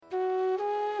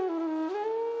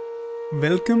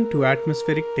Welcome to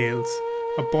Atmospheric Tales,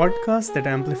 a podcast that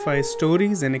amplifies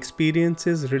stories and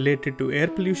experiences related to air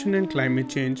pollution and climate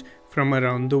change from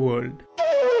around the world.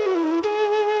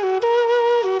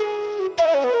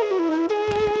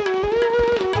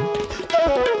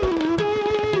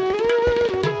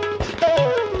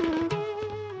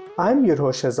 I'm your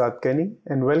host Shahzad Ghani,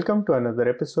 and welcome to another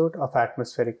episode of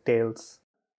Atmospheric Tales.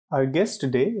 Our guest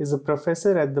today is a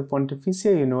professor at the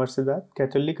Pontificia Universidad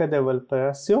Católica de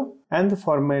Valparaíso and the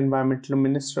former environmental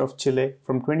minister of Chile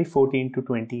from 2014 to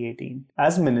 2018.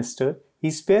 As minister, he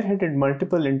spearheaded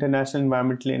multiple international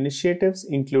environmental initiatives,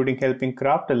 including helping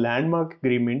craft a landmark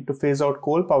agreement to phase out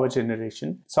coal power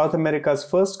generation, South America's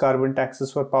first carbon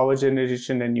taxes for power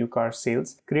generation and new car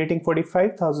sales, creating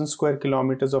 45,000 square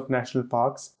kilometers of national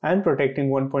parks, and protecting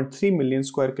 1.3 million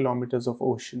square kilometers of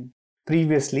ocean.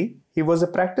 Previously, he was a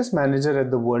practice manager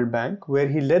at the World Bank, where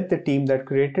he led the team that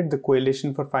created the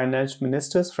Coalition for Finance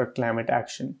Ministers for Climate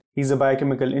Action. He's a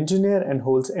biochemical engineer and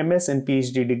holds MS and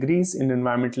PhD degrees in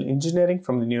environmental engineering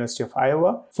from the University of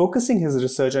Iowa, focusing his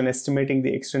research on estimating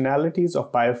the externalities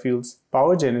of biofuels,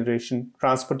 power generation,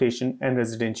 transportation, and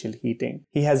residential heating.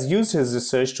 He has used his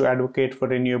research to advocate for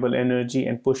renewable energy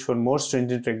and push for more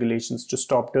stringent regulations to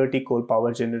stop dirty coal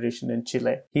power generation in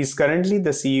Chile. He is currently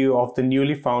the CEO of the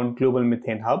newly found Global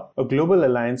Methane Hub, a global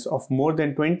alliance of more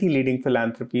than 20 leading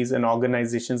philanthropies and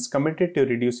organizations committed to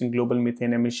reducing global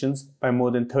methane emissions by more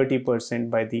than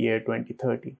 30% by the year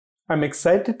 2030. I'm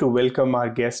excited to welcome our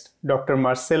guest, Dr.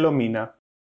 Marcelo Mina.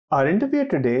 Our interviewer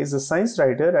today is a science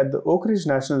writer at the Oak Ridge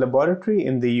National Laboratory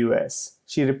in the US.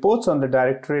 She reports on the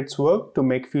Directorate's work to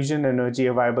make fusion energy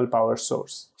a viable power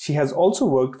source. She has also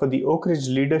worked for the Oak Ridge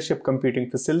Leadership Computing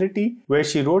Facility, where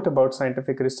she wrote about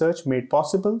scientific research made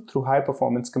possible through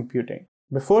high-performance computing.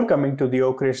 Before coming to the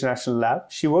Oak Ridge National Lab,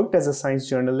 she worked as a science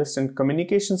journalist and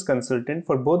communications consultant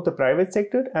for both the private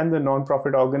sector and the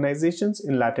nonprofit organizations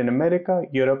in Latin America,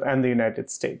 Europe, and the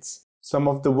United States. Some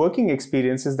of the working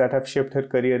experiences that have shaped her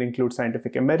career include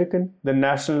Scientific American, the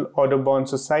National Audubon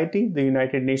Society, the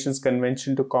United Nations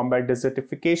Convention to Combat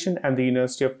Desertification, and the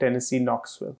University of Tennessee,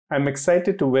 Knoxville. I'm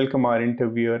excited to welcome our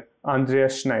interviewer, Andrea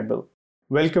Schneibel.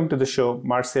 Welcome to the show,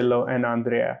 Marcelo and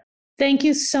Andrea. Thank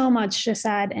you so much,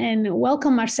 Shahzad, and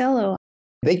welcome, Marcelo.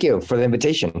 Thank you for the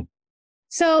invitation.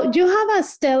 So you have a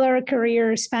stellar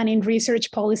career spanning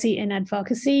research, policy, and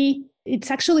advocacy.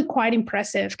 It's actually quite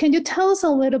impressive. Can you tell us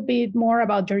a little bit more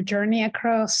about your journey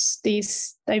across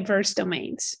these diverse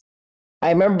domains? I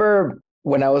remember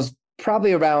when I was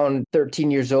probably around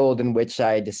 13 years old, in which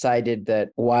I decided that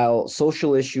while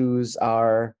social issues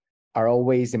are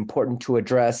always important to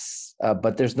address,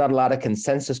 but there's not a lot of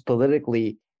consensus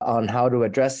politically on how to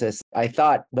address this, I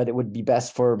thought that it would be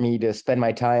best for me to spend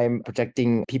my time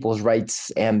protecting people's rights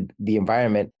and the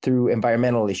environment through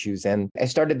environmental issues. And I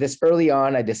started this early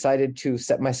on. I decided to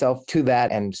set myself to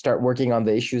that and start working on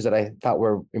the issues that I thought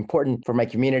were important for my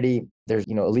community. There's,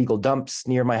 illegal dumps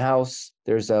near my house.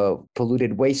 There's a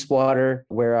polluted wastewater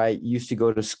where I used to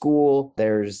go to school.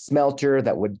 There's smelter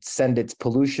that would send its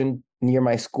pollution near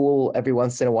my school every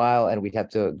once in a while, and we'd have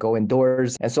to go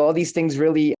indoors. And so all these things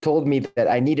really told me that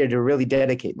I needed to really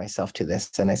dedicate myself to this,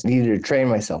 and I needed to train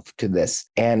myself to this,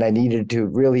 and I needed to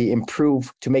really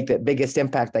improve to make the biggest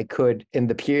impact I could in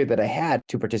the period that I had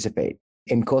to participate.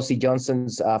 In Cosi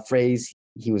Johnson's phrase,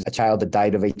 he was a child that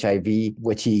died of HIV,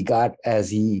 which he got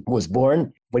as he was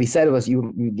born. What he said was,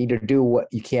 you need to do what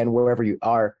you can wherever you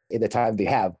are in the time that you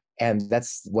have. And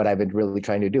that's what I've been really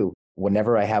trying to do.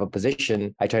 Whenever I have a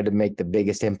position, I try to make the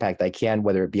biggest impact I can,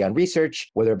 whether it be on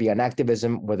research, whether it be on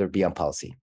activism, whether it be on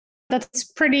policy. That's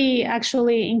pretty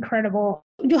actually incredible.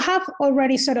 You have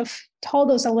already sort of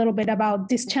told us a little bit about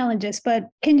these challenges, but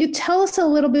can you tell us a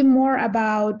little bit more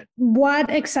about what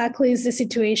exactly is the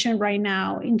situation right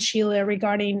now in Chile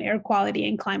regarding air quality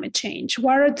and climate change?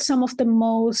 What are some of the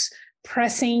most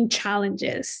pressing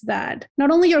challenges that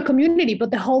not only your community,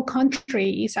 but the whole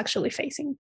country is actually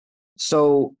facing?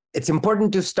 So it's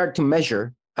important to start to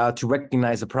measure to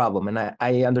recognize a problem. And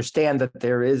I understand that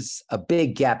there is a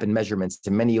big gap in measurements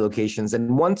in many locations.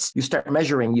 And once you start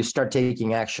measuring, you start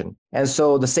taking action. And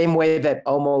so the same way that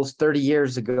almost 30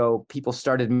 years ago, people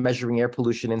started measuring air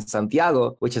pollution in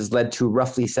Santiago, which has led to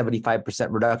roughly 75%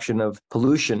 reduction of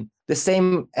pollution, the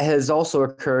same has also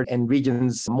occurred in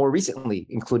regions more recently,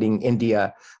 including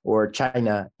India or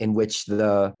China, in which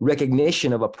the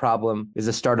recognition of a problem is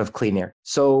the start of clean air.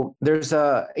 So there's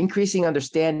an increasing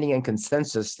understanding and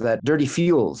consensus that dirty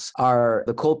fuels are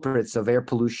the culprits of air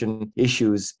pollution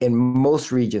issues in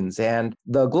most regions. And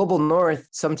the global north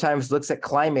sometimes looks at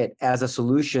climate as a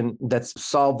solution that's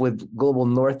solved with global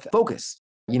north focus.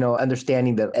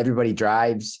 Understanding that everybody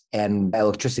drives and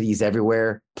electricity is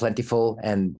everywhere, plentiful,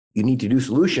 and you need to do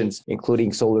solutions,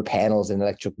 including solar panels and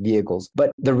electric vehicles.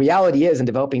 But the reality is, in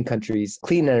developing countries,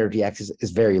 clean energy access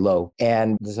is very low.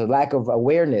 And there's a lack of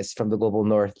awareness from the global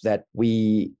north that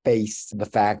we face the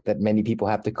fact that many people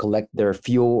have to collect their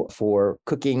fuel for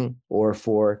cooking or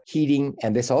for heating.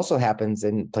 And this also happens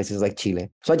in places like Chile.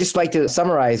 So I'd just like to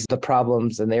summarize the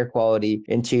problems and air quality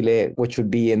in Chile, which would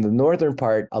be in the northern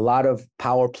part, a lot of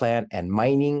power plant and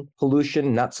mining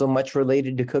pollution, not so much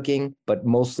related to cooking, but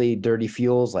mostly dirty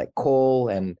fuels like coal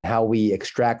and how we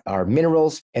extract our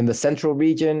minerals. In the central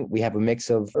region, we have a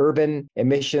mix of urban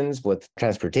emissions with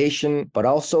transportation, but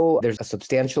also there's a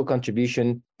substantial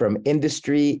contribution from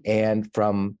industry and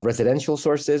from residential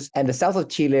sources. And the south of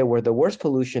Chile, where the worst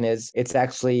pollution is, it's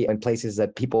actually in places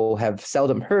that people have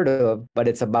seldom heard of, but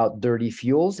it's about dirty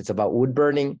fuels. It's about wood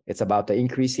burning. It's about the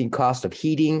increasing cost of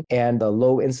heating and the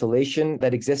low insulation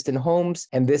that exists in homes.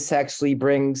 And this actually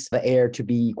brings the air to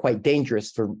be quite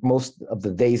dangerous for most of the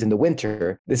days in the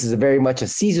winter. This is very much a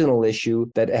seasonal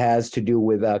issue that has to do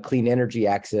with clean energy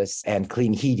access and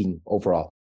clean heating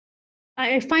overall.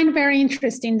 I find very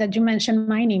interesting that you mentioned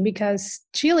mining because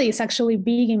Chile is actually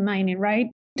big in mining,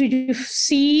 right? Do you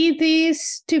see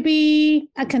this to be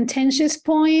a contentious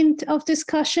point of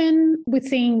discussion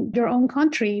within your own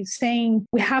country, saying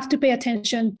we have to pay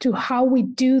attention to how we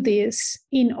do this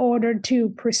in order to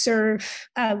preserve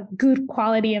a good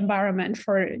quality environment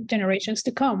for generations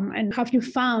to come? And have you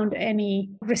found any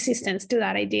resistance to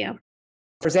that idea?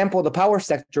 For example, the power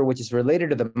sector, which is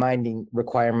related to the mining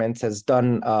requirements, has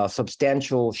done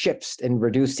substantial shifts in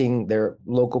reducing their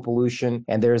local pollution.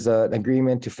 And there's an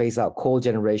agreement to phase out coal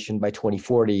generation by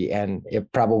 2040 and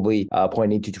it probably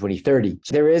pointing to 2030.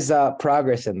 So there is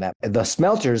progress in that. The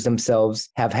smelters themselves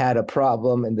have had a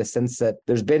problem in the sense that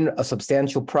there's been a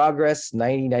substantial progress,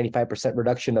 95%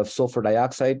 reduction of sulfur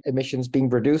dioxide emissions being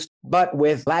reduced, but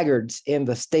with laggards in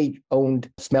the state-owned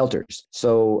smelters.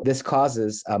 So this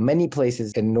causes many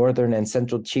places in northern and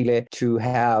central Chile to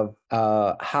have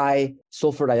high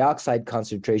sulfur dioxide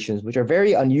concentrations, which are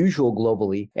very unusual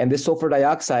globally. And this sulfur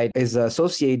dioxide is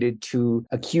associated to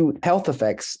acute health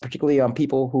effects, particularly on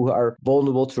people who are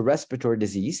vulnerable to respiratory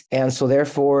disease. And so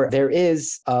therefore, there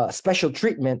is a special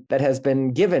treatment that has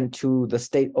been given to the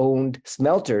state-owned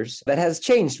smelters that has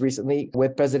changed recently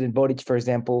with President Boric, for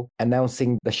example,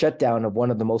 announcing the shutdown of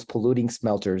one of the most polluting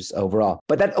smelters overall.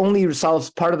 But that only solves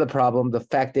part of the problem. The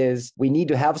fact is we need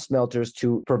to have smelters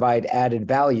to provide added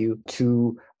value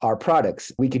to our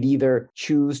products. We could either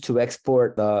choose to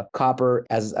export the copper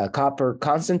as copper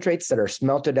concentrates that are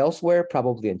smelted elsewhere,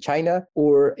 probably in China,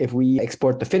 or if we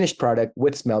export the finished product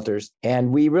with smelters.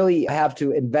 And we really have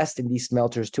to invest in these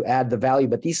smelters to add the value,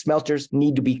 but these smelters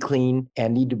need to be clean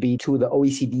and need to be to the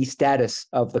OECD status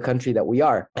of the country that we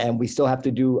are. And we still have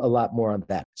to do a lot more on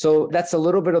that. So that's a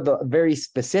little bit of the very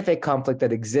specific conflict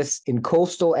that exists in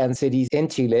coastal and cities in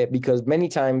Chile, because many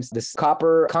times this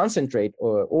copper concentrate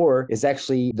or is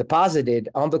actually deposited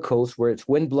on the coast where its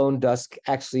windblown dust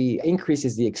actually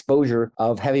increases the exposure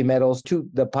of heavy metals to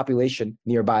the population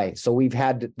nearby. So we've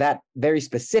had that very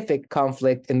specific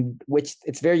conflict in which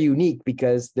it's very unique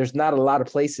because there's not a lot of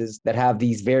places that have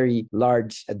these very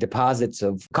large deposits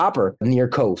of copper near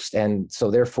coast. And so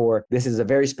therefore, this is a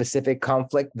very specific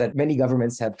conflict that many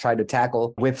governments have tried to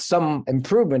tackle with some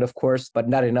improvement, of course, but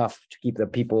not enough to keep the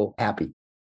people happy.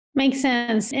 Makes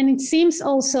sense. And it seems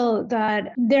also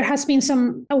that there has been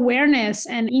some awareness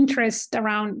and interest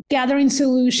around gathering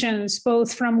solutions,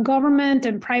 both from government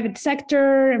and private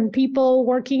sector and people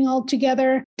working all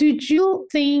together. Do you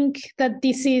think that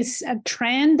this is a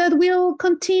trend that will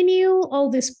continue, all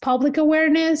this public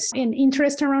awareness and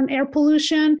interest around air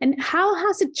pollution? And how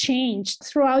has it changed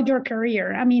throughout your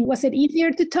career? I mean, was it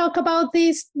easier to talk about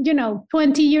this,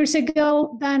 20 years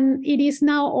ago than it is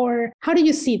now? Or how do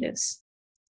you see this?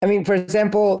 I mean, for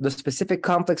example, the specific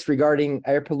conflicts regarding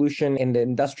air pollution in the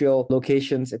industrial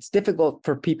locations, it's difficult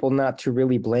for people not to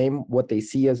really blame what they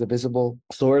see as a visible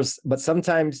source. But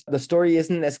sometimes the story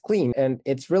isn't as clean. And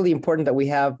it's really important that we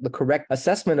have the correct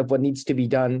assessment of what needs to be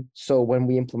done. So when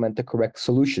we implement the correct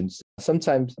solutions,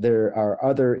 sometimes there are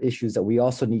other issues that we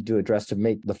also need to address to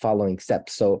make the following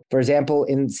steps. So, for example,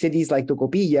 in cities like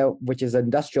Tocopilla, which is an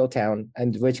industrial town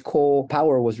and which coal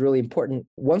power was really important,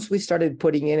 once we started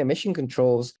putting in emission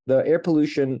controls, the air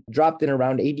pollution dropped in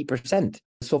around 80%.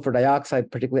 Sulfur dioxide,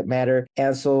 particulate matter.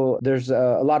 And so there's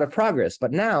a lot of progress.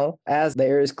 But now, as the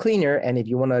air is cleaner, and if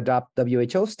you want to adopt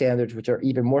WHO standards, which are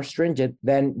even more stringent,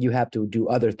 then you have to do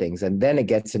other things. And then it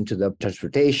gets into the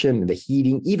transportation, the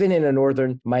heating, even in a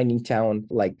northern mining town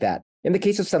like that. In the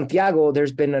case of Santiago,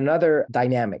 there's been another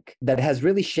dynamic that has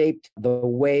really shaped the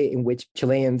way in which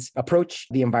Chileans approach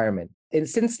the environment. And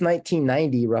since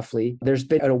 1990, roughly, there's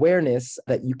been an awareness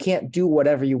that you can't do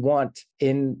whatever you want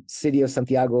in city of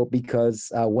Santiago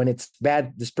because when it's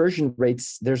bad dispersion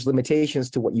rates, there's limitations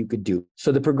to what you could do.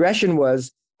 So the progression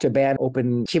was to ban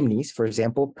open chimneys, for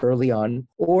example, early on,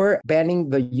 or banning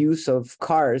the use of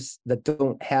cars that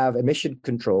don't have emission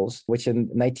controls, which in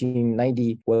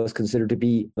 1990 was considered to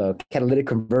be the catalytic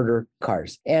converter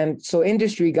cars. And so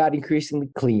industry got increasingly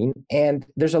clean, and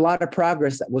there's a lot of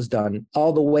progress that was done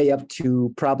all the way up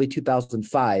to probably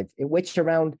 2005, in which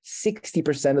around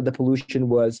 60% of the pollution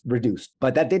was reduced.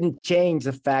 But that didn't change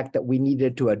the fact that we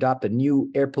needed to adopt a new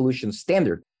air pollution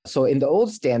standard. So in the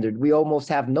old standard, we almost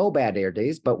have no bad air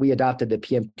days, but we adopted the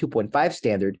PM 2.5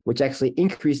 standard, which actually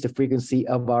increased the frequency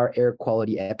of our air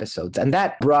quality episodes. And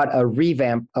that brought a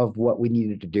revamp of what we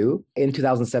needed to do. In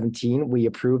 2017, we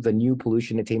approved the new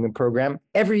pollution attainment program.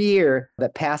 Every year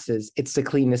that passes, it's the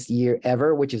cleanest year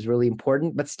ever, which is really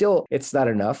important, but still it's not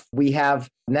enough. We have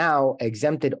now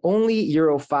exempted only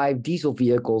Euro 5 diesel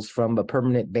vehicles from a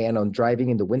permanent ban on driving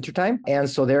in the wintertime. And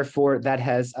so therefore, that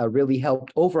has really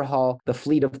helped overhaul the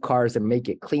fleet of cars and make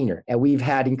it cleaner. And we've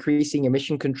had increasing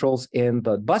emission controls in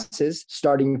the buses,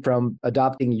 starting from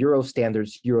adopting Euro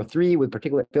standards, Euro 3 with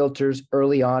particulate filters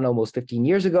early on, almost 15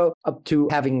 years ago, up to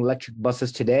having electric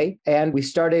buses today. And we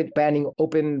started banning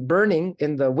open burning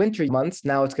in the winter months.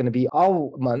 Now it's going to be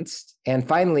all months. And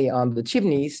finally, on the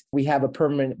chimneys, we have a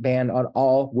permanent ban on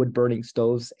all wood burning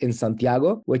stoves in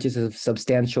Santiago, which is a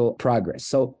substantial progress.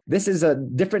 So this is a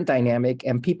different dynamic,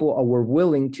 and people were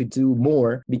willing to do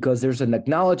more because there's an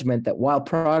acknowledgement that while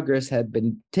progress had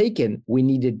been taken, we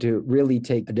needed to really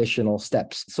take additional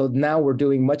steps. So now we're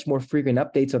doing much more frequent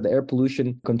updates of the air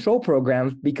pollution control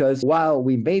programs, because while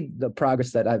we made the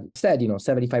progress that I've said,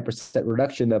 75%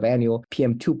 reduction of annual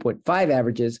PM 2.5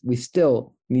 averages, we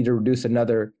still need to reduce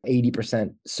another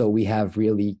 80% so we have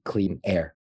really clean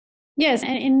air. Yes,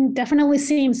 and it definitely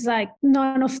seems like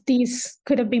none of these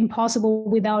could have been possible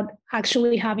without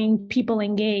actually having people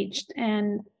engaged.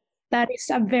 And that is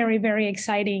a very, very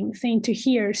exciting thing to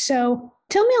hear. So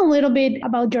tell me a little bit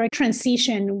about your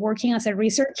transition working as a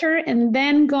researcher and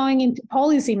then going into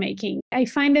policymaking. I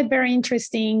find it very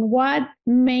interesting. What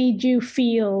made you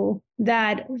feel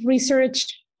that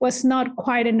research was not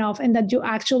quite enough and that you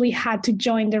actually had to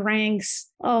join the ranks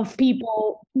of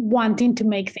people wanting to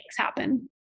make things happen?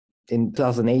 In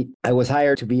 2008, I was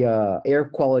hired to be an air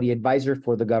quality advisor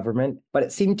for the government, but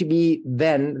it seemed to be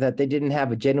then that they didn't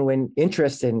have a genuine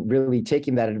interest in really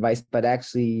taking that advice, but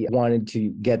actually wanted to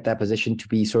get that position to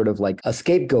be sort of like a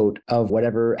scapegoat of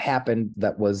whatever happened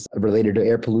that was related to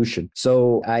air pollution.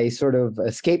 So I sort of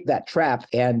escaped that trap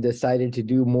and decided to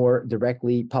do more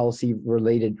directly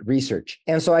policy-related research.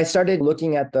 And so I started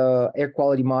looking at the air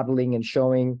quality modeling and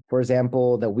showing, for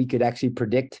example, that we could actually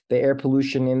predict the air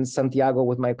pollution in Santiago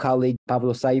with my colleague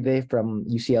Pablo Saide from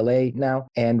UCLA now.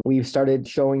 And we've started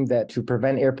showing that to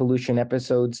prevent air pollution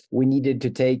episodes, we needed to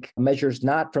take measures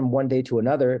not from one day to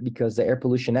another, because the air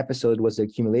pollution episode was the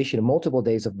accumulation of multiple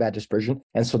days of bad dispersion.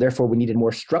 And so therefore, we needed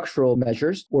more structural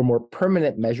measures or more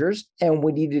permanent measures. And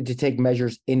we needed to take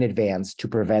measures in advance to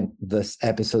prevent these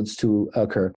episodes to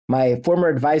occur. My former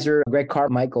advisor, Greg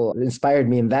Carmichael, inspired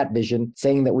me in that vision,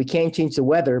 saying that we can't change the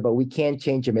weather, but we can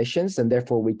change emissions, and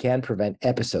therefore we can prevent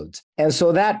episodes. And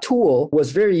so that tool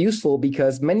was very useful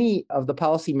because many of the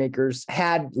policymakers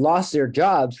had lost their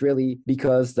jobs really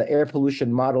because the air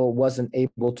pollution model wasn't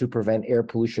able to prevent air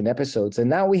pollution episodes. And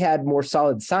now we had more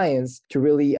solid science to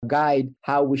really guide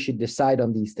how we should decide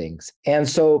on these things. And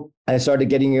so I started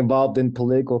getting involved in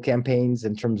political campaigns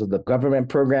in terms of the government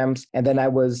programs. And then I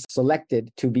was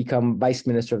selected to become Vice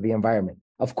Minister of the Environment.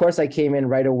 Of course, I came in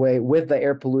right away with the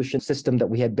air pollution system that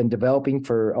we had been developing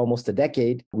for almost a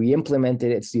decade. We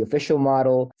implemented it. It's the official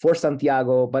model for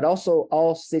Santiago, but also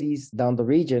all cities down the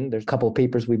region. There's a couple of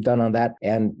papers we've done on that.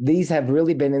 And these have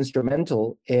really been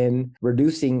instrumental in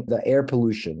reducing the air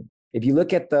pollution. If you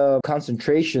look at the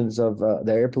concentrations of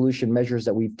the air pollution measures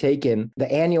that we've taken,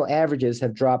 the annual averages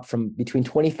have dropped from between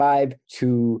 25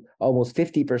 to almost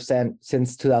 50%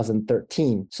 since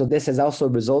 2013. So this has also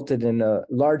resulted in a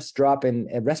large drop in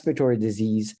respiratory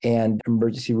disease and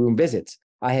emergency room visits.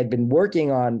 I had been working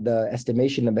on the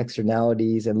estimation of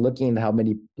externalities and looking at how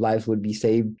many lives would be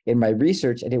saved in my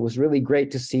research. And it was really great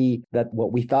to see that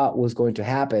what we thought was going to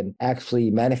happen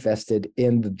actually manifested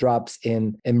in the drops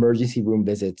in emergency room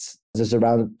visits. There's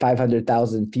around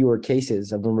 500,000 fewer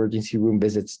cases of emergency room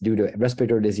visits due to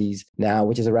respiratory disease now,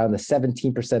 which is around a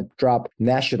 17% drop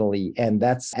nationally. And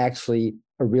that's actually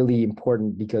really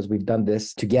important because we've done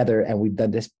this together and we've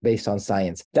done this based on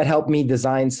science. That helped me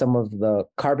design some of the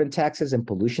carbon taxes and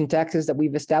pollution taxes that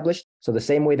we've established. So the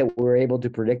same way that we're able to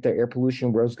predict the air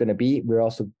pollution where it's going to be, we're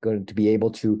also going to be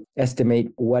able to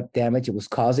estimate what damage it was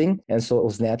causing. And so it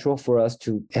was natural for us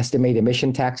to estimate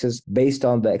emission taxes based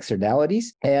on the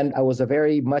externalities. And I was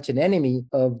very much an enemy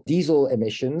of diesel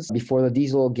emissions before the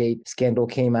Dieselgate scandal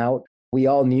came out. We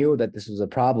all knew that this was a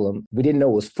problem. We didn't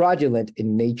know it was fraudulent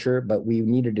in nature, but we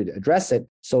needed to address it.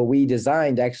 So we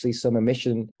designed actually some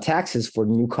emission taxes for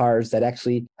new cars that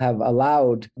actually have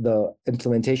allowed the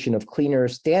implementation of cleaner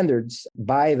standards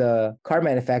by the car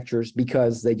manufacturers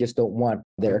because they just don't want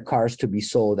their cars to be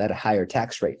sold at a higher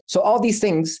tax rate. So all these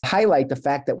things highlight the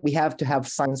fact that we have to have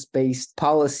science-based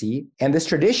policy. And this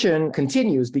tradition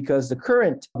continues because the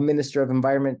current Minister of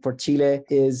Environment for Chile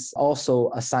is also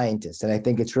a scientist. And I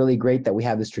think it's really great that we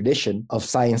have this tradition of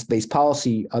science-based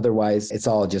policy. Otherwise, it's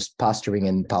all just posturing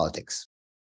and politics.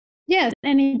 Yes,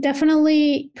 and it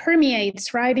definitely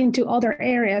permeates right into other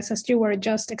areas, as you were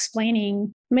just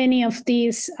explaining. Many of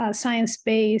these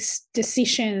science-based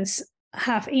decisions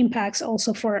have impacts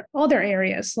also for other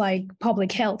areas like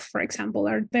public health, for example,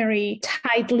 are very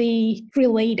tightly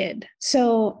related.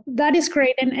 So that is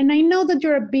great. And I know that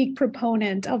you're a big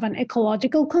proponent of an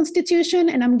ecological constitution,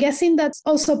 and I'm guessing that's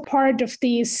also part of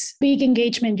this big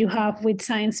engagement you have with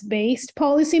science-based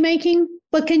policymaking.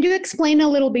 But can you explain a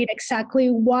little bit exactly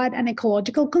what an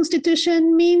ecological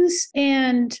constitution means?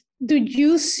 And do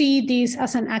you see this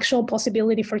as an actual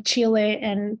possibility for Chile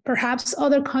and perhaps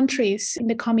other countries in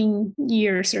the coming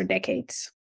years or decades?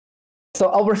 So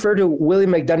I'll refer to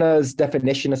William McDonough's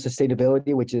definition of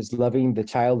sustainability, which is loving the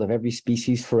child of every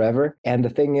species forever. And the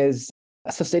thing is,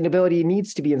 sustainability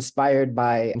needs to be inspired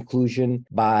by inclusion,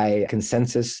 by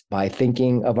consensus, by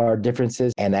thinking of our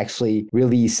differences and actually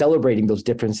really celebrating those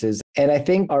differences. And I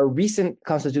think our recent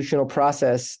constitutional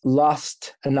process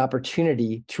lost an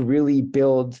opportunity to really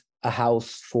build a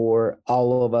house for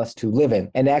all of us to live in.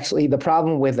 And actually, the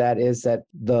problem with that is that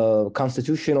the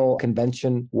Constitutional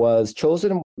Convention was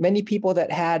chosen. Many people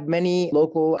that had many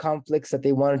local conflicts that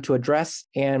they wanted to address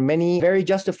and many very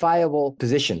justifiable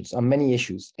positions on many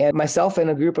issues. And myself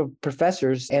and a group of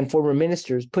professors and former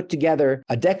ministers put together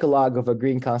a decalogue of a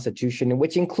green constitution,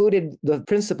 which included the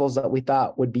principles that we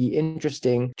thought would be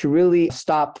interesting to really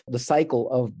stop the cycle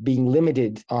of being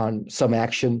limited on some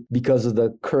action because of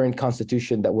the current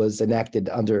constitution that was enacted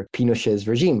under Pinochet's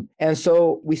regime. And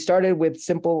so we started with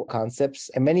simple concepts,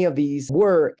 and many of these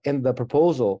were in the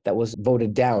proposal that was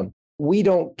voted down. We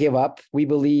don't give up. We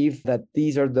believe that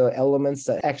these are the elements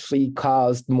that actually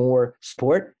caused more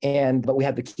support, but we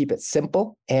have to keep it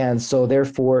simple. And so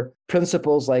therefore,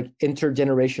 principles like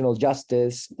intergenerational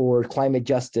justice or climate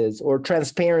justice or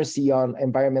transparency on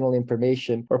environmental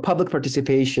information or public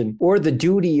participation or the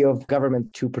duty of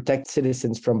government to protect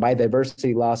citizens from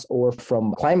biodiversity loss or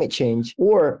from climate change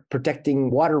or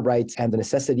protecting water rights and the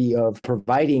necessity of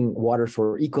providing water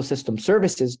for ecosystem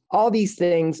services, all these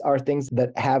things are things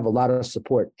that have a lot of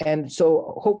support. And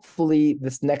so hopefully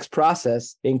this next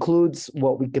process includes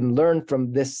what we can learn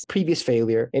from this previous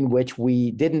failure in which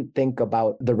we didn't think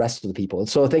about the rest of the people. And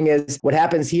so the thing is, what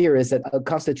happens here is that a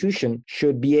constitution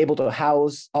should be able to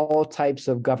house all types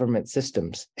of government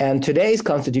systems. And today's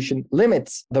constitution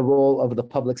limits the role of the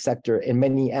public sector in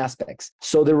many aspects.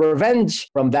 So the revenge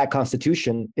from that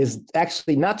constitution is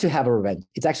actually not to have a revenge.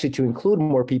 It's actually to include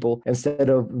more people instead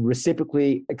of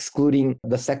reciprocally excluding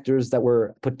the sectors that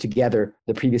were put together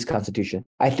the previous constitution.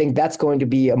 I think that's going to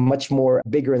be a much more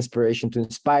bigger inspiration to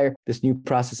inspire this new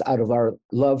process out of our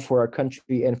love for our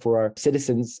country and for our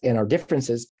citizens and our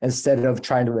differences instead of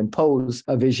trying to impose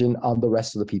a vision on the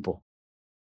rest of the people.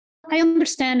 I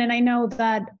understand, and I know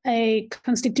that a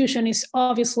constitution is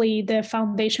obviously the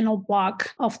foundational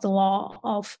block of the law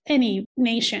of any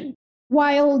nation.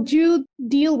 While you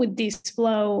deal with this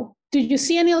blow, do you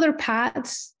see any other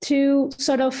paths to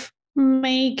sort of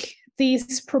make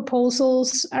these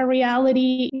proposals a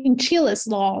reality in Chile's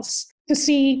laws, to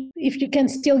see if you can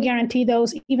still guarantee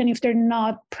those, even if they're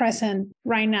not present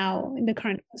right now in the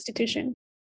current constitution?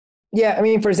 Yeah, I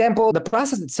mean, for example, the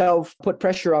process itself put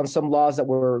pressure on some laws that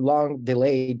were long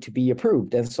delayed to be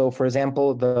approved. And so, for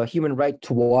example, the human right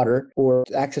to water or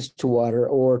access to water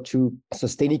or to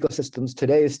sustain ecosystems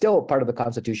today is still part of the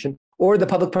Constitution. Or the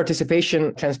public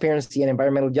participation, transparency, and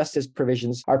environmental justice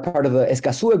provisions are part of the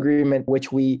Escazú Agreement,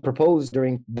 which we proposed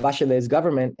during Bachelet's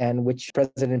government and which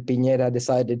President Piñera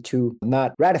decided to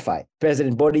not ratify.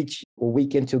 President Boric, a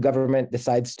week into government,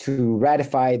 decides to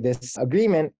ratify this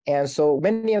agreement. And so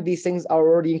many of these things are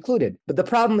already included. But the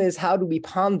problem is, how do we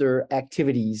ponder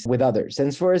activities with others?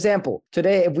 And for example,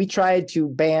 today, if we tried to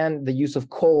ban the use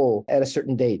of coal at a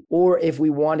certain date, or if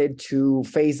we wanted to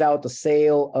phase out the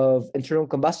sale of internal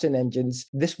combustion engines,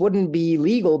 this wouldn't be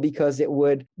legal because it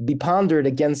would be pondered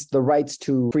against the rights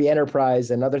to free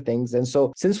enterprise and other things. And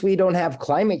so since we don't have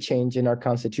climate change in our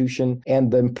constitution and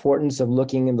the importance of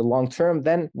looking in the long term,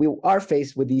 then we are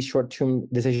faced with these short-term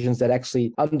decisions that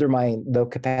actually undermine the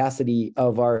capacity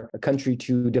of our country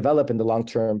to develop in the long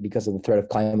term because of the threat of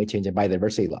climate change and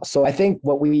biodiversity loss. So I think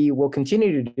what we will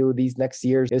continue to do these next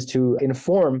years is to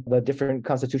inform the different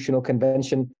constitutional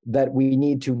convention that we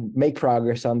need to make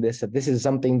progress on this, that this is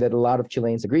something that a lot of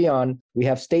Chileans agree on. We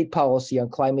have state policy on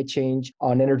climate change,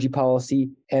 on energy policy,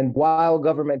 and while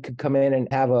government could come in and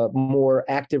have a more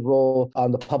active role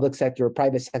on the public sector or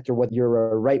private sector, whether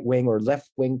you're a right wing or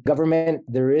left wing government,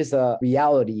 there is a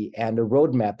reality and a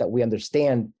roadmap that we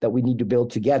understand that we need to build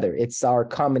together. It's our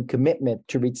common commitment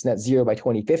to reach net zero by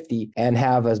 2050 and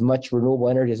have as much renewable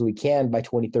energy as we can by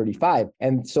 2035.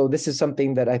 And so this is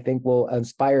something that I think will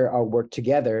inspire our work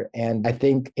together. And I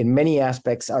think in many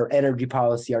aspects, our energy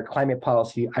policy, our climate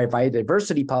policy, our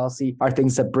biodiversity policy are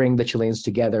things that bring the Chileans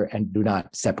together and do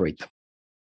not separate them.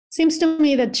 Seems to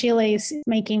me that Chile is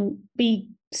making big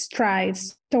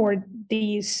strides toward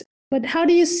these. But how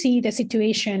do you see the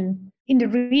situation in the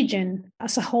region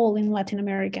as a whole in Latin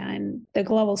America and the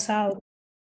global South?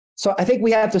 So I think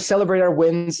we have to celebrate our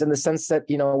wins in the sense that,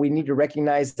 we need to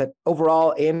recognize that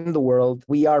overall in the world,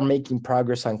 we are making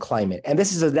progress on climate. And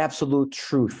this is an absolute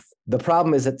truth. The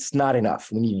problem is it's not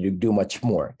enough. We need to do much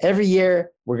more. Every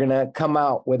year, we're going to come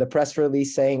out with a press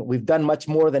release saying we've done much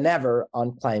more than ever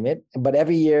on climate. But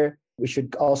every year, we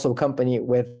should also accompany it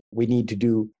with we need to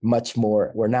do much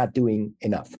more. We're not doing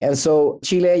enough. And so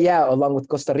Chile, along with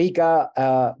Costa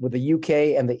Rica, with the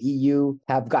UK and the EU,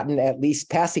 have gotten at least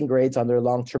passing grades on their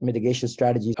long-term mitigation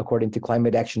strategies according to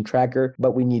Climate Action Tracker.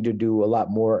 But we need to do a lot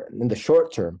more in the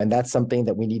short term. And that's something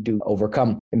that we need to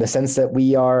overcome in the sense that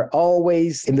we are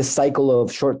always in the cycle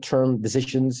of short-term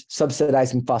decisions,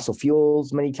 subsidizing fossil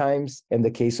fuels many times. In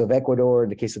the case of Ecuador, in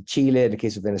the case of Chile, in the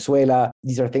case of Venezuela,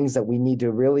 these are things that we need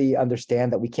to really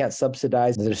understand that we can't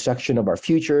subsidize the destruction of our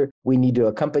future. We need to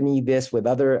accompany this with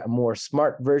other more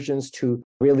smart versions to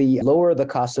really lower the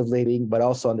cost of living, but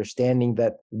also understanding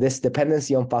that this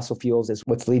dependency on fossil fuels is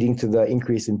what's leading to the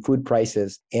increase in food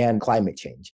prices and climate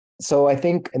change. So I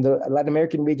think in the Latin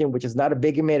American region, which is not a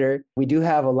big emitter, we do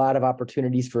have a lot of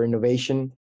opportunities for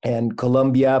innovation. And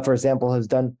Colombia, for example, has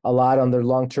done a lot on their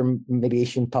long-term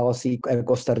mitigation policy. And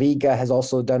Costa Rica has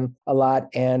also done a lot.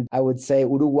 And I would say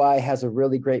Uruguay has a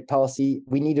really great policy.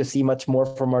 We need to see much more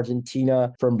from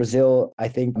Argentina, from Brazil. I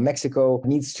think Mexico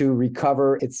needs to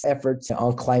recover its efforts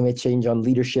on climate change, on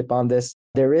leadership on this.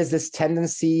 There is this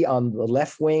tendency on the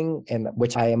left wing, and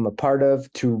which I am a part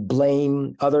of, to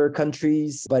blame other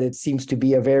countries, but it seems to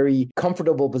be a very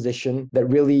comfortable position that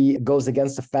really goes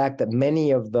against the fact that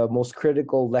many of the most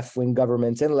critical left-wing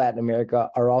governments in Latin America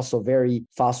are also very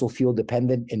fossil fuel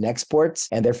dependent in exports,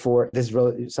 and therefore this is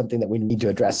really something that we need to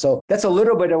address. So that's a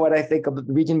little bit of what I think of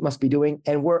the region must be doing,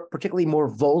 and we're particularly more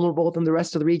vulnerable than the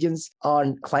rest of the regions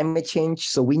on climate change,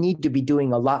 so we need to be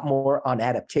doing a lot more on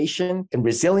adaptation and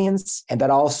resilience, and that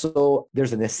also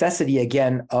there's a necessity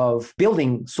again of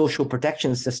building social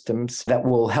protection systems that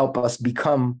will help us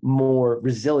become more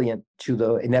resilient to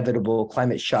the inevitable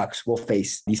climate shocks we'll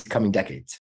face these coming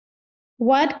decades.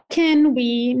 What can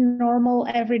we normal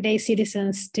everyday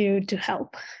citizens do to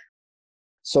help?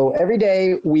 So every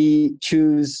day we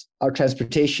choose our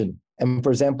transportation. And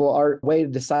for example, our way to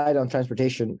decide on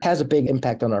transportation has a big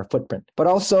impact on our footprint, but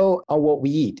also on what we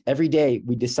eat. Every day,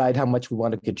 we decide how much we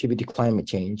want to contribute to climate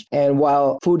change. And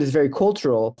while food is very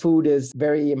cultural, food is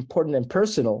very important and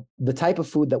personal, the type of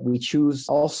food that we choose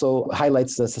also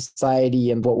highlights the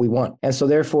society and what we want. And so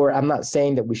therefore, I'm not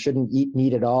saying that we shouldn't eat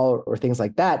meat at all or things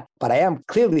like that, but I am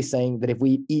clearly saying that if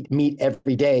we eat meat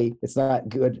every day, it's not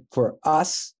good for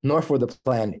us nor for the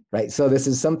planet, right? So this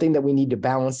is something that we need to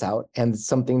balance out and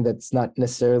something that's not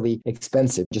necessarily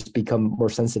expensive, just become more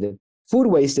sensitive. Food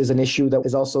waste is an issue that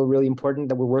is also really important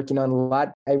that we're working on a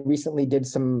lot. I recently did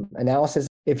some analysis.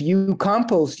 If you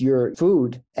compost your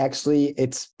food, actually,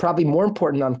 it's probably more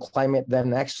important on climate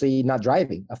than actually not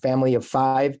driving. A family of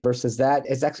 5 versus that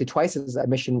is actually twice as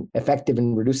emission effective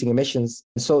in reducing emissions.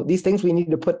 So these things we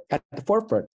need to put at the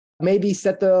forefront. Maybe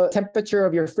set the temperature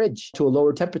of your fridge to a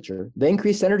lower temperature. The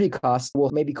increased energy cost will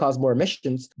maybe cause more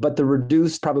emissions, but the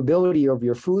reduced probability of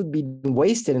your food being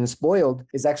wasted and spoiled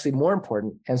is actually more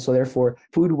important. And so therefore,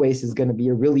 food waste is going to be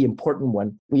a really important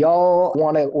one. We all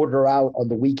want to order out on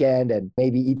the weekend and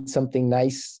maybe eat something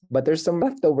nice, but there's some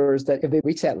leftovers that if they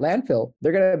reach that landfill,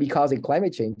 they're going to be causing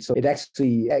climate change. So it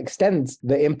actually extends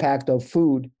the impact of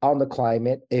food on the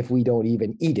climate if we don't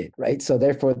even eat it, right? So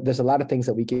therefore, there's a lot of things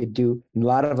that we could do. A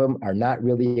lot of them are not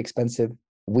really expensive.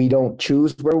 We don't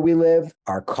choose where we live,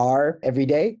 our car every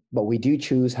day, but we do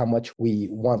choose how much we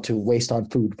want to waste on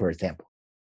food, for example.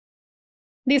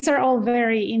 These are all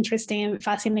very interesting and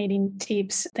fascinating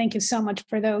tips. Thank you so much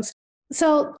for those.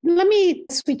 So let me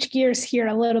switch gears here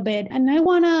a little bit. And I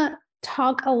want to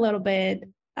talk a little bit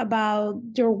about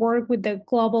your work with the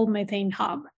Global Methane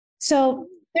Hub. So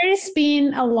there's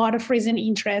been a lot of recent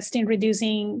interest in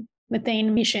reducing methane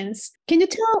emissions. Can you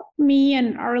tell me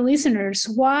and our listeners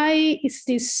why is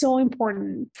this so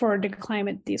important for the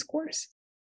climate discourse?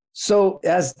 So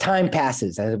as time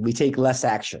passes, as we take less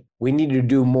action, we need to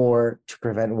do more to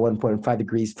prevent 1.5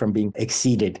 degrees from being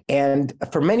exceeded. And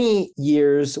for many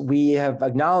years, we have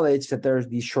acknowledged that there's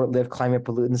these short-lived climate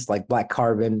pollutants like black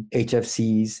carbon,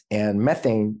 HFCs, and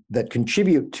methane that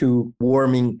contribute to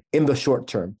warming in the short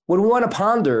term. When we want to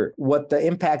ponder what the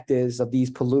impact is of these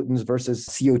pollutants versus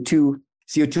CO2,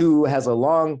 CO2 has a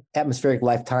long atmospheric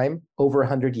lifetime, over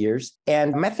 100 years,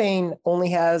 and methane only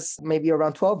has maybe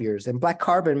around 12 years, and black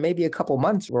carbon maybe a couple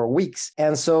months or weeks.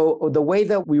 And so the way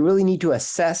that we really need to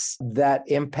assess that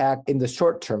impact in the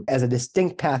short term as a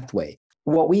distinct pathway,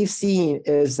 what we've seen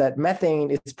is that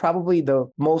methane is probably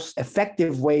the most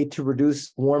effective way to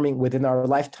reduce warming within our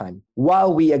lifetime.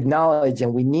 While we acknowledge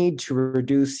and we need to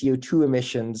reduce CO2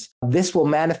 emissions, this will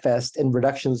manifest in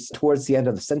reductions towards the end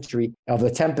of the century of the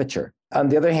temperature. On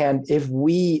the other hand, if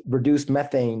we reduce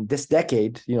methane this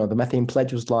decade, the methane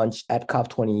pledge was launched at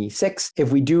COP26.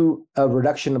 If we do a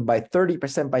reduction by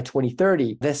 30% by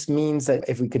 2030, this means that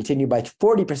if we continue by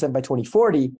 40% by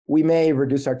 2040, we may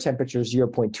reduce our temperature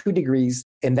 0.2 degrees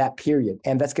in that period.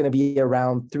 And that's going to be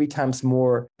around 3 times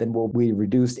more than what we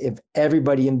reduced if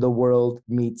everybody in the world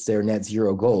meets their net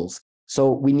zero goals.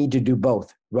 So we need to do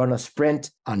both. Run a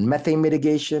sprint on methane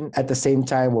mitigation. At the same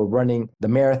time, we're running the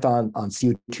marathon on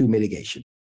CO2 mitigation.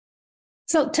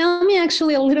 So tell me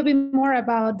actually a little bit more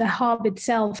about the hub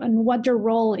itself and what your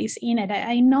role is in it.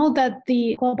 I know that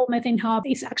the Global Methane Hub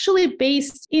is actually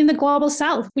based in the Global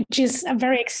South, which is a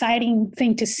very exciting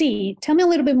thing to see. Tell me a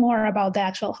little bit more about the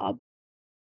actual hub.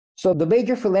 So the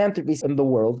major philanthropies in the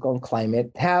world on climate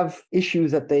have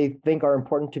issues that they think are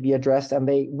important to be addressed, and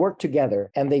they work together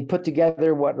and they put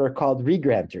together what are called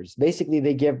regranters. Basically,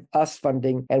 they give us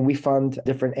funding and we fund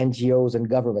different NGOs and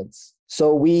governments.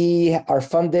 So we are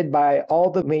funded by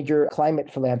all the major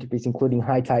climate philanthropies, including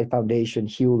High Tide Foundation,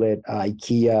 Hewlett,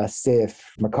 IKEA, SIF,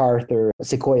 MacArthur,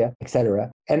 Sequoia,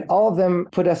 etc. And all of them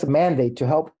put us a mandate to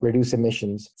help reduce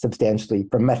emissions substantially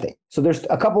from methane. So there's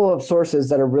a couple of sources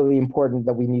that are really important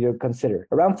that we need to consider.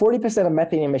 Around 40% of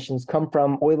methane emissions come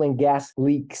from oil and gas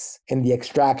leaks in the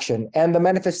extraction. And the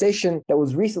manifestation that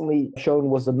was recently shown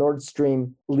was the Nord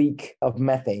Stream leak of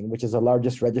methane, which is the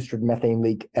largest registered methane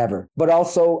leak ever, but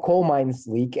also coal mines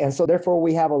leak. And so therefore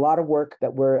we have a lot of work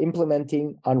that we're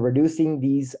implementing on reducing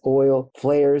these oil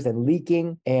flares and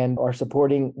leaking, and are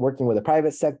supporting working with the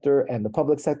private sector and the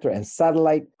public sector and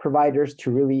satellite providers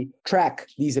to really track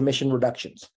these emission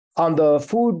reductions. On the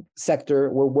food sector,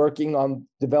 we're working on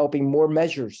developing more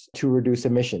measures to reduce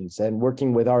emissions and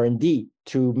working with R&D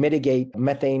to mitigate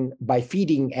methane by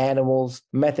feeding animals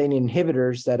methane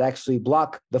inhibitors that actually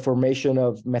block the formation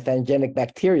of methanogenic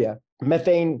bacteria.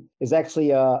 Methane is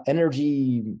actually an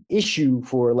energy issue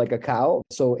for like a cow.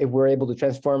 So if we're able to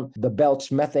transform the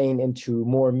belched methane into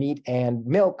more meat and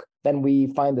milk, then we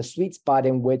find the sweet spot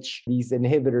in which these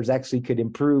inhibitors actually could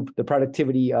improve the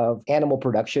productivity of animal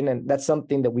production. And that's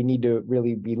something that we need to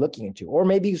really be looking into. Or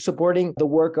maybe supporting the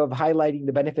work of highlighting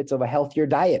the benefits of a healthier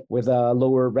diet with a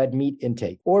lower red meat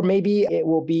intake. Or maybe it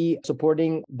will be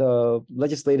supporting the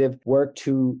legislative work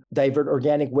to divert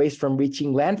organic waste from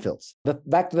reaching landfills. The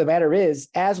fact of the matter is,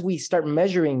 as we start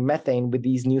measuring methane with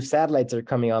these new satellites that are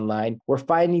coming online, we're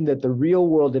finding that the real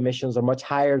world emissions are much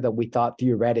higher than we thought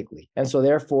theoretically. And so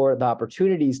therefore, the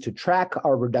opportunities to track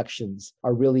our reductions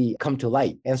are really come to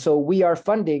light. And so we are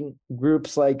funding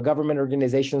groups like government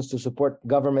organizations to support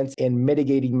governments in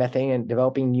mitigating methane and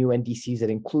developing new NDCs that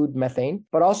include methane.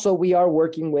 But also we are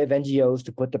working with NGOs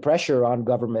to put the pressure on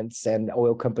governments and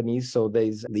oil companies so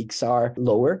these leaks are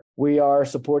lower. We are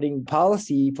supporting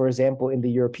policy, for example, in the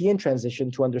European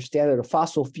transition to understand that a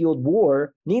fossil fuel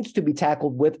war needs to be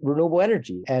tackled with renewable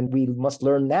energy. And we must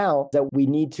learn now that we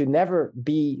need to never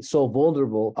be so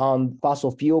vulnerable on fossil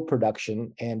fuel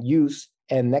production and use.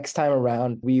 And next time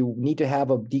around, we need to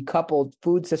have a decoupled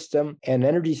food system and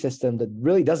energy system that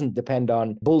really doesn't depend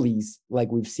on bullies like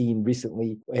we've seen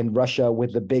recently in Russia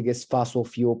with the biggest fossil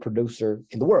fuel producer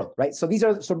in the world, right? So these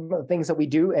are some of the things that we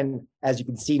do. And as you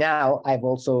can see now, I've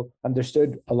also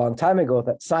understood a long time ago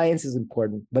that science is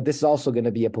important, but this is also going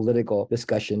to be a political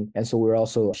discussion. And so we're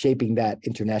also shaping that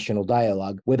international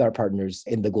dialogue with our partners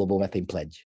in the Global Methane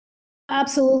Pledge.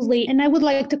 Absolutely. And I would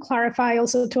like to clarify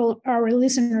also to our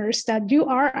listeners that you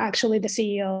are actually the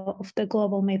CEO of the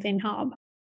Global Methane Hub.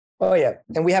 Oh, yeah.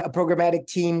 And we have a programmatic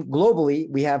team globally.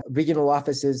 We have regional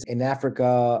offices in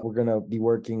Africa. We're going to be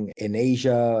working in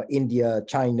Asia, India,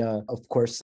 China. Of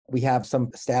course, we have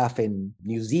some staff in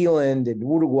New Zealand, in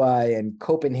Uruguay, and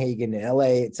Copenhagen, and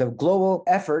LA. It's a global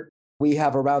effort. We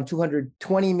have around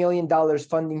 $220 million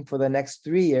funding for the next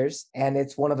 3 years, and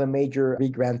it's one of the major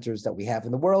regranters that we have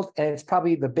in the world, and it's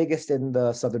probably the biggest in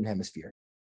the Southern Hemisphere.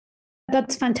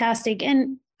 That's fantastic.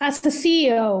 And as the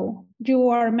CEO, you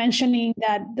are mentioning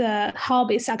that the hub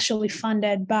is actually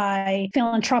funded by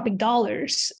philanthropic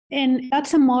dollars, and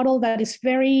that's a model that is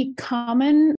very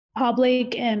common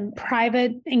public and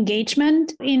private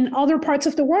engagement in other parts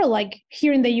of the world, like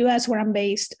here in the US where I'm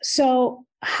based. So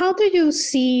how do you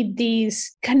see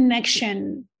this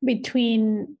connection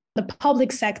between the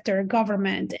public sector,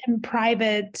 government, and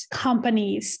private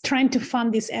companies trying to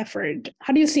fund this effort?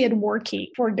 How do you see it working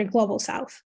for the Global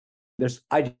South? There's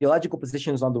ideological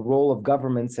positions on the role of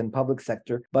governments and public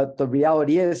sector, but the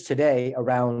reality is today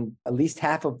around at least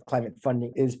half of climate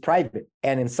funding is private.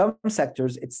 And in some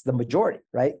sectors, it's the majority,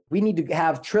 right? We need to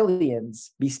have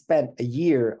trillions be spent a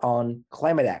year on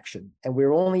climate action. And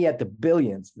we're only at the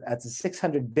billions. That's a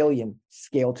 600 billion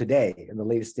scale today in the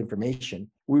latest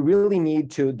information. We really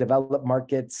need to develop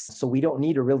markets. So we don't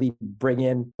need to really bring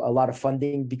in a lot of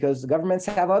funding because the governments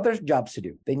have other jobs to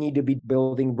do. They need to be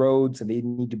building roads and they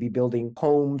need to be building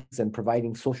homes and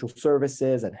providing social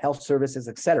services and health services,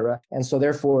 et cetera. And so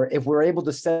therefore, if we're able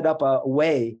to set up a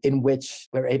way in which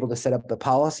we're able to set up the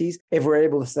policies, if we're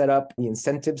able to set up the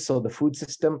incentives so the food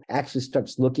system actually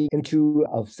starts looking into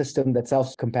a system that's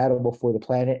also compatible for the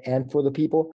planet and for the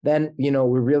people, then,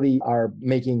 we really are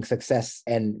making success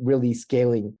and really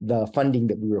scaling the funding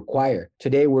that we require.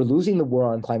 Today, we're losing the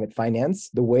war on climate finance.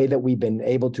 The way that we've been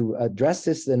able to address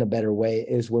this in a better way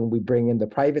is when we bring in the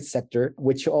private sector,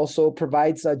 which also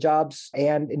provides jobs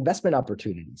and investment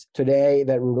opportunities. Today,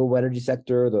 that renewable energy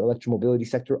sector, the electromobility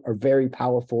sector are very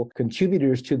powerful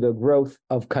contributors to the growth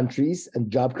of countries and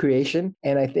job creation.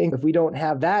 And I think if we don't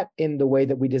have that in the way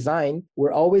that we design,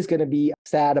 we're always going to be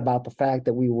sad about the fact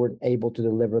that we weren't able to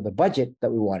deliver the budget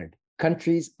that we wanted.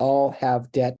 Countries all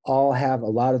have debt, all have a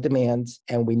lot of demands,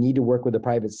 and we need to work with the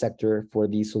private sector for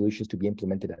these solutions to be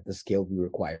implemented at the scale we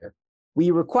require.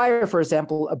 We require, for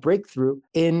example, a breakthrough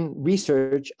in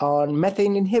research on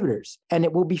methane inhibitors, and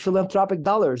it will be philanthropic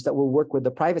dollars that will work with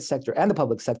the private sector and the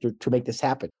public sector to make this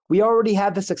happen. We already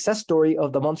have the success story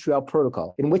of the Montreal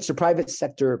Protocol, in which the private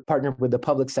sector partnered with the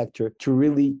public sector to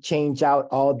really change out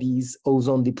all these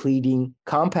ozone-depleting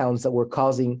compounds that were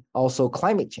causing also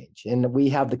climate change. And we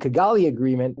have the Kigali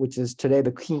Agreement, which is today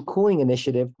the Clean Cooling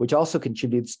Initiative, which also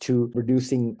contributes to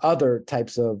reducing other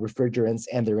types of refrigerants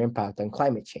and their impact on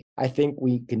climate change. I think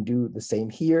we can do the same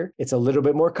here. It's a little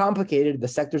bit more complicated. The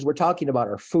sectors we're talking about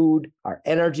are food, our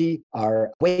energy,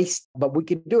 our waste, but we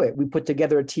can do it. We put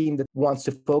together a team that wants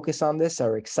to focus on this,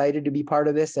 are excited to be part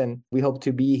of this, and we hope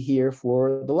to be here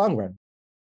for the long run.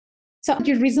 So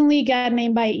you recently got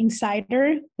named by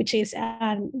Insider, which is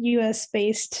a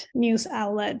US-based news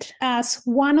outlet, as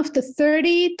one of the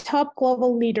 30 top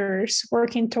global leaders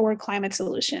working toward climate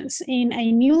solutions in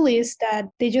a new list that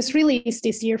they just released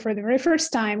this year for the very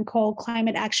first time called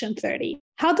Climate Action 30.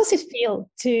 How does it feel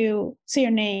to see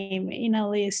your name in a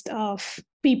list of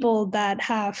people that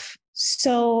have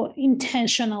so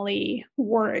intentionally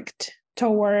worked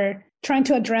toward trying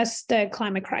to address the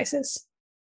climate crisis?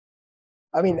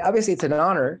 I mean, obviously, it's an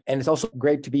honor, and it's also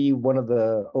great to be one of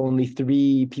the only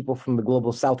 3 people from the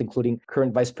Global South, including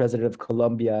current Vice President of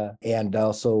Colombia and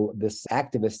also this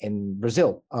activist in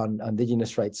Brazil on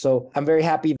indigenous rights. So I'm very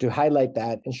happy to highlight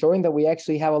that and showing that we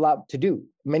actually have a lot to do.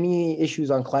 Many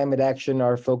issues on climate action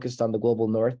are focused on the global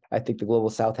north. I think the global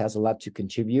south has a lot to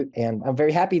contribute. And I'm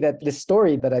very happy that this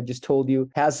story that I've just told you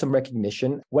has some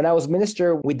recognition. When I was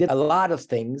minister, we did a lot of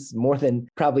things, more than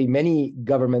probably many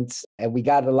governments, and we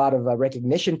got a lot of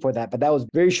recognition for that. But that was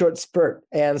very short spurt.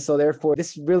 And so therefore,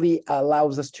 this really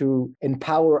allows us to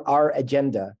empower our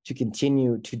agenda to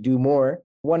continue to do more.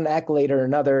 One accolade or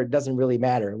another doesn't really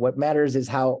matter. What matters is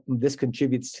how this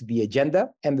contributes to the agenda,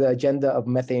 and the agenda of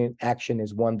methane action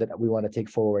is one that we want to take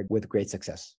forward with great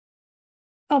success.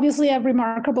 Obviously, a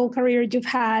remarkable career you've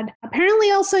had, apparently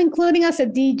also including as a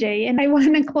DJ. And I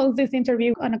want to close this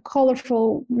interview on a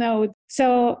colorful note.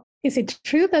 So is it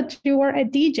true that you were a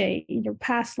DJ in your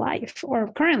past life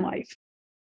or current life?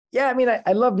 Yeah, I mean,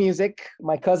 I love music.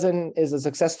 My cousin is a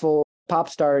successful pop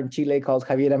star in Chile called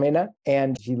Javiera Mena,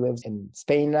 and she lives in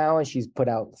Spain now, and she's put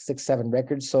out 6-7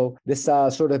 records. So this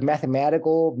sort of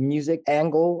mathematical music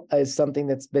angle is something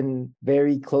that's been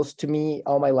very close to me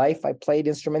all my life. I played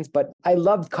instruments, but I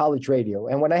loved college radio.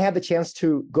 And when I had the chance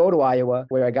to go to Iowa,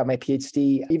 where I got my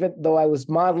PhD, even though I was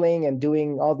modeling and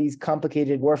doing all these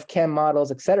complicated Worf Chem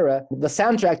models, etc., the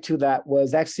soundtrack to that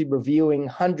was actually reviewing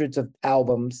hundreds of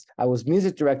albums. I was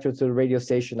music director to the radio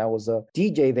station. I was a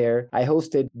DJ there. I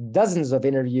hosted dozens of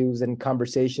interviews and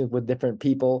conversations with different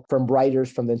people, from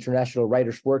writers from the International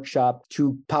Writers Workshop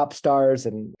to pop stars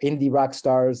and indie rock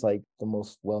stars, like the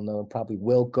most well-known, probably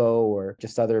Wilco, or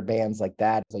just other bands like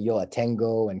that. So Yo La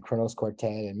Tengo and Kronos Quartet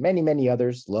and many, many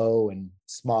others, Low and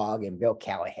Smog and Bill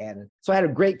Callahan. So I had a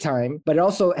great time, but it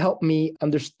also helped me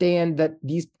understand that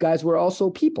these guys were also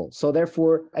people. So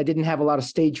therefore, I didn't have a lot of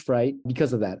stage fright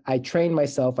because of that. I trained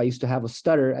myself. I used to have a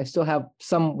stutter. I still have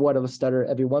somewhat of a stutter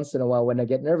every once in a while when I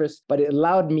get nervous, but it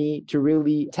allowed me to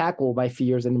really tackle my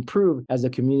fears and improve as a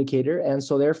communicator. And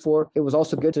so therefore, it was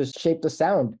also good to shape the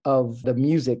sound of the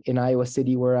music in Iowa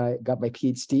City, where I got my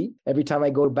PhD. Every time I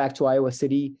go back to Iowa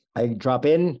City, I drop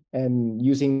in, and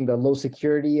using the low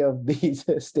security of these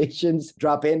stations,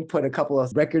 drop in, put a couple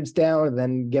of records down, and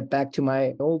then get back to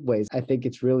my old ways. I think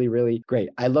it's really, really great.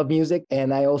 I love music,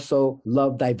 and I also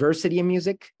love diversity in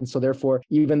music. And so therefore,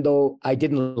 even though I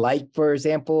didn't like, for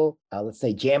example, let's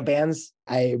say jam bands,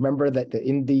 I remember that the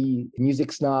indie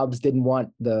music snobs didn't want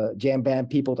the jam band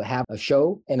people to have a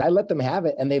show, and I let them have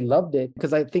it, and they loved it,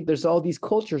 because I think there's all these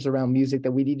cultures around music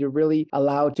that we need to really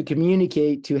allow to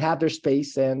communicate, to have their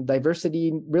space, and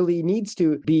diversity really needs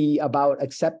to be about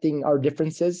accepting our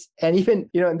differences. And even,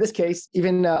 in this case,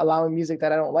 even allowing music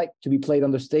that I don't like to be played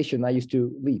on the station I used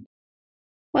to lead.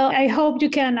 Well, I hope you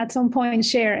can at some point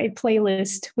share a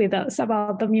playlist with us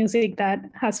about the music that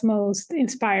has most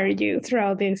inspired you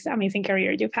throughout this amazing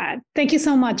career you've had. Thank you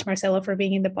so much, Marcelo, for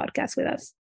being in the podcast with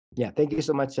us. Yeah, thank you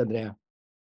so much, Andrea.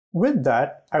 With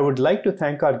that, I would like to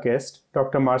thank our guest,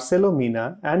 Dr. Marcelo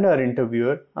Mena, and our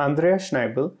interviewer, Andrea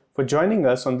Schneibel, for joining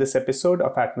us on this episode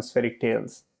of Atmospheric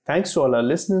Tales. Thanks to all our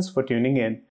listeners for tuning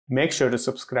in. Make sure to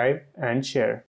subscribe and share.